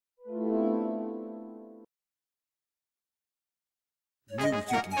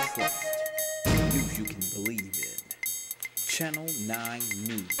you can trust, news you can believe in. Channel 9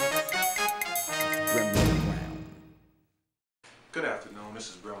 News with Brimlo Brown. Good afternoon, this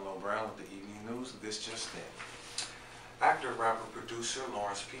is Brimlo Brown with the evening news. This just in. Actor, rapper, producer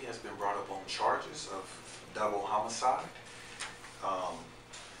Lawrence P. has been brought up on charges of double homicide.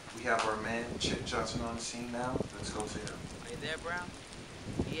 We have our man Chip Johnson on the scene now. Let's go to him. Hey there, Brown?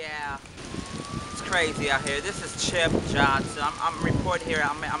 Yeah, it's crazy out here. This is Chip Johnson. I'm reporting here.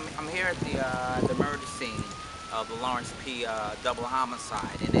 I'm here at the murder scene of the Lawrence P. Double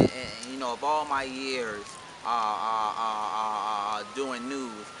homicide. And you know, of all my years doing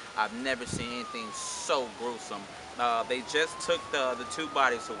news, I've never seen anything so gruesome. They just took the two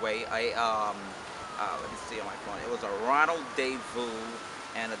bodies away. Let me see on my phone. It was a Ronald Vous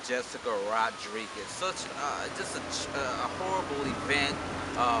and a Jessica Rodriguez. Such just a horrible event,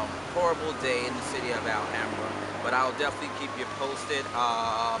 horrible day in the city of Alhambra. But I'll definitely keep you posted.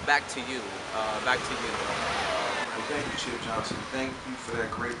 Back to you. Back to you. Well, thank you, Chip Johnson. Thank you for that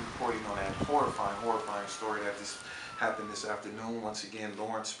great reporting on that horrifying story that just happened this afternoon. Once again,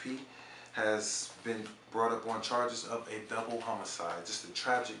 Lawrence P. has been brought up on charges of a double homicide. Just a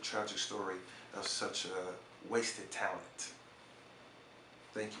tragic story of such a wasted talent.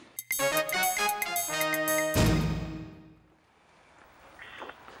 Thank you.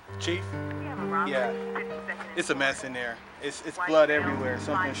 Chief? Yeah, it's a mess in there. It's blood everywhere,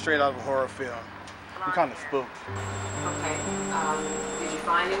 something straight out of a horror film. I'm kind of spooked. Okay, did you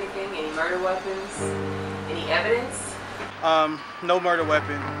find anything? Any murder weapons? Any evidence? No murder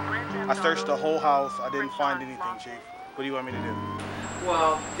weapon. I searched the whole house. I didn't find anything, Chief. What do you want me to do?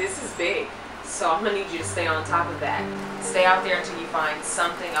 Well, this is big, so I'm gonna need you to stay on top of that. Stay out there until you find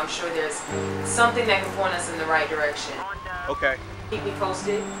something. I'm sure there's something that can point us in the right direction. Okay. Keep me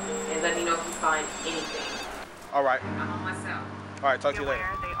posted and let me know if you find anything. All right. I'm on myself. All right, talk to you later.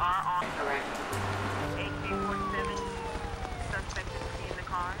 They are on All right. 1847. Suspect is in the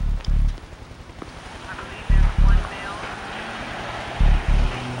car. I believe there's one male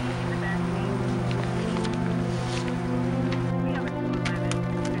in the back seat. We have a 211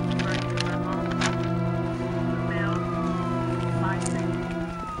 51st home. Two males, 5'6",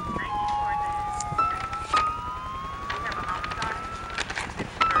 94 days. We have a homicide,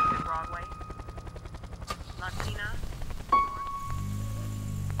 51st and Broadway. Latina.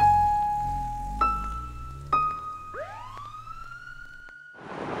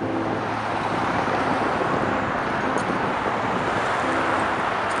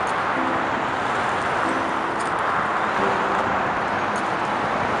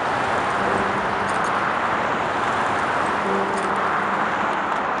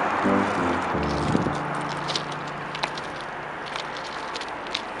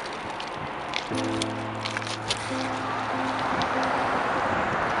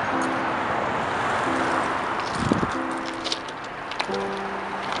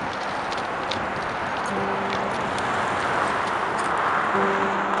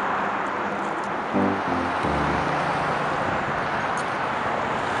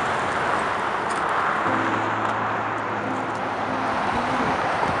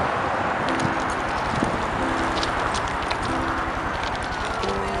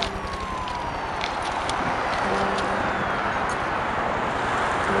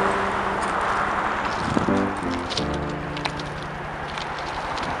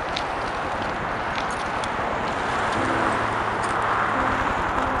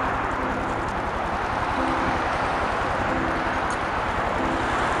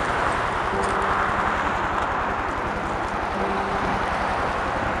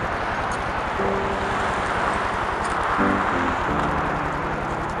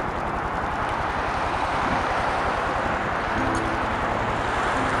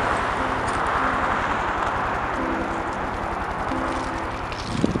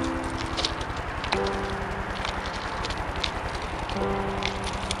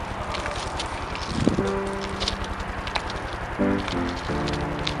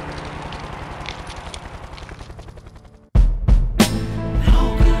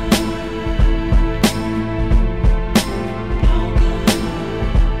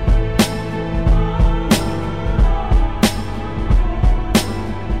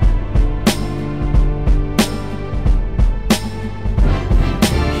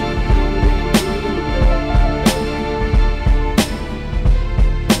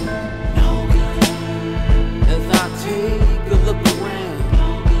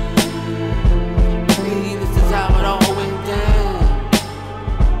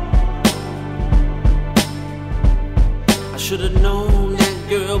 Should've known that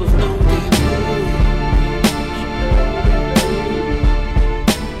girl was no good.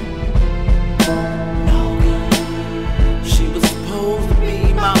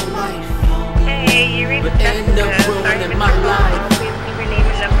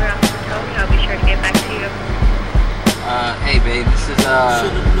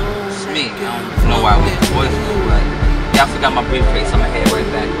 forgot my briefcase. I'ma head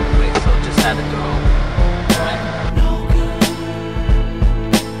right back real quick. So just had to throw. Right.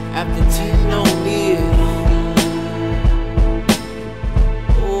 After 10 long years,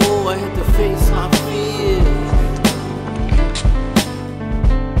 oh, I had to face my fears.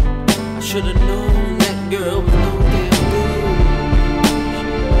 I should've known that girl was no damn good.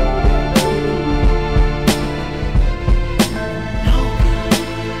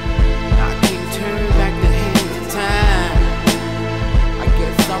 I can't turn back the hands of time. I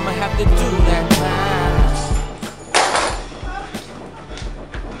guess I'ma have to do that time.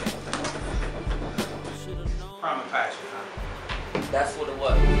 Crime and passion, huh? That's what it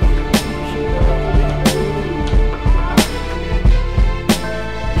was.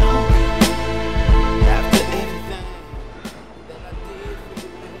 After everything that I did for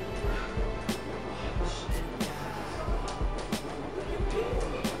you.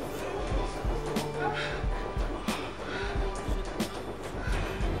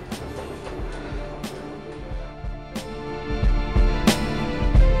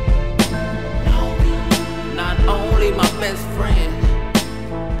 Not only my best friend,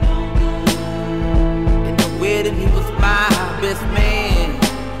 in the wedding he was my best man.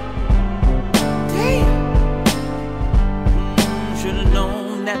 Damn. Should've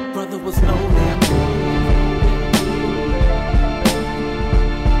known that brother was no damn good.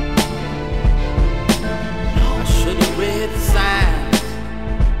 I should've read the signs.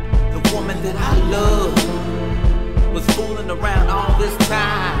 The woman that I love was fooling around all this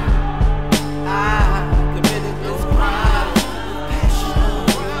time. I committed this crime.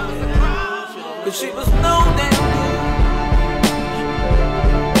 But she was no damn good.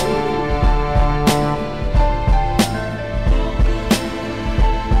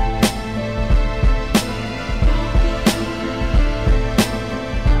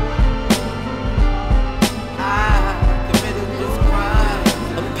 I committed this crime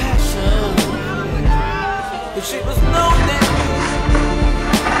of passion. But she was no damn good.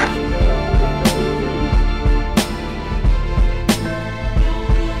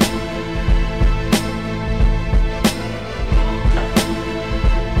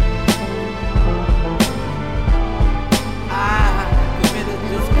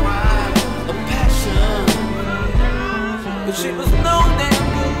 She was no damn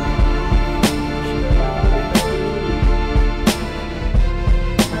good.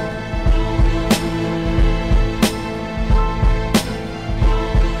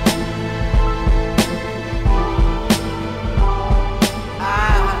 I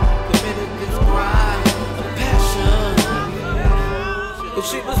committed this crime of passion, but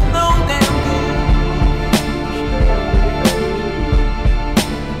she was no damn good.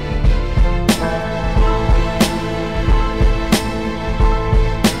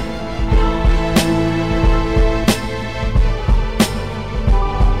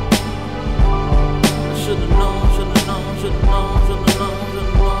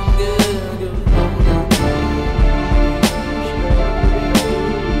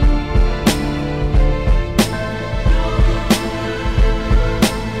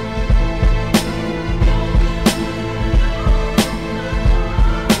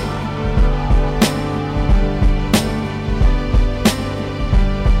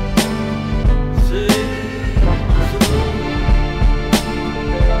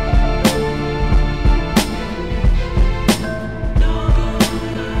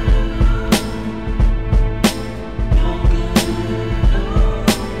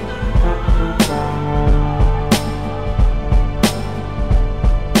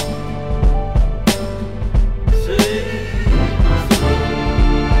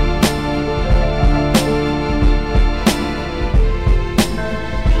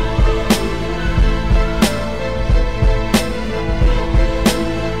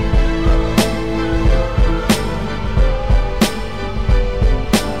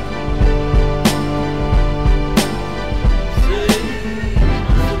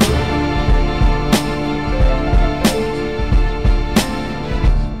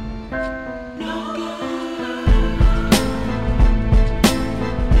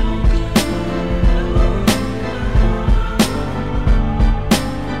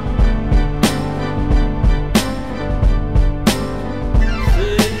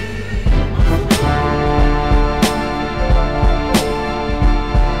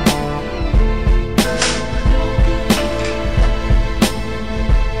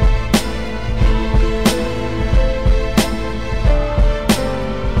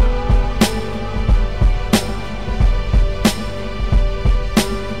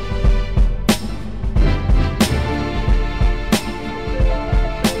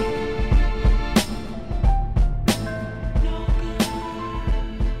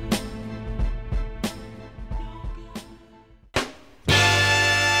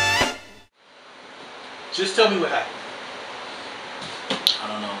 Just tell me what happened. I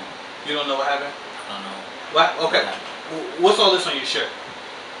don't know. You don't know what happened? I don't know. What? Okay. What's all this on your shirt?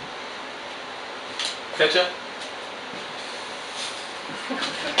 Ketchup?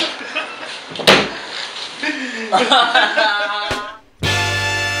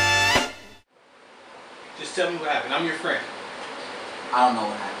 Just tell me what happened. I'm your friend. I don't know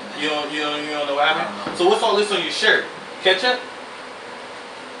what happened. Man. You don't know what happened? I don't know. So what's all this on your shirt? Ketchup?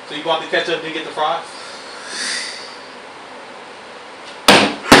 So you bought the ketchup and didn't get the fries?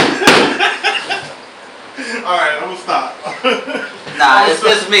 Alright, I'm gonna stop. Nah, it's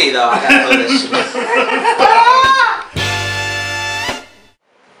just me though. I gotta know this shit.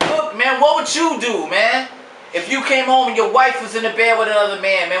 Look, man, what would you do, man? If you came home and your wife was in the bed with another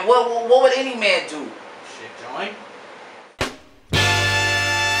man, man, what would any man do? Shit, joint.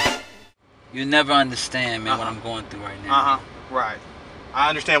 You never understand, man, what I'm going through right now. Right. I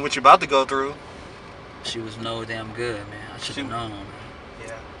understand what you're about to go through. She was no damn good, man. I should have known, man.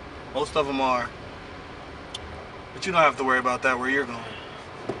 Yeah. Most of them are. But you don't have to worry about that where you're going.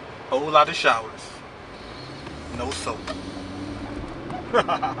 Whole lot of showers. No soap.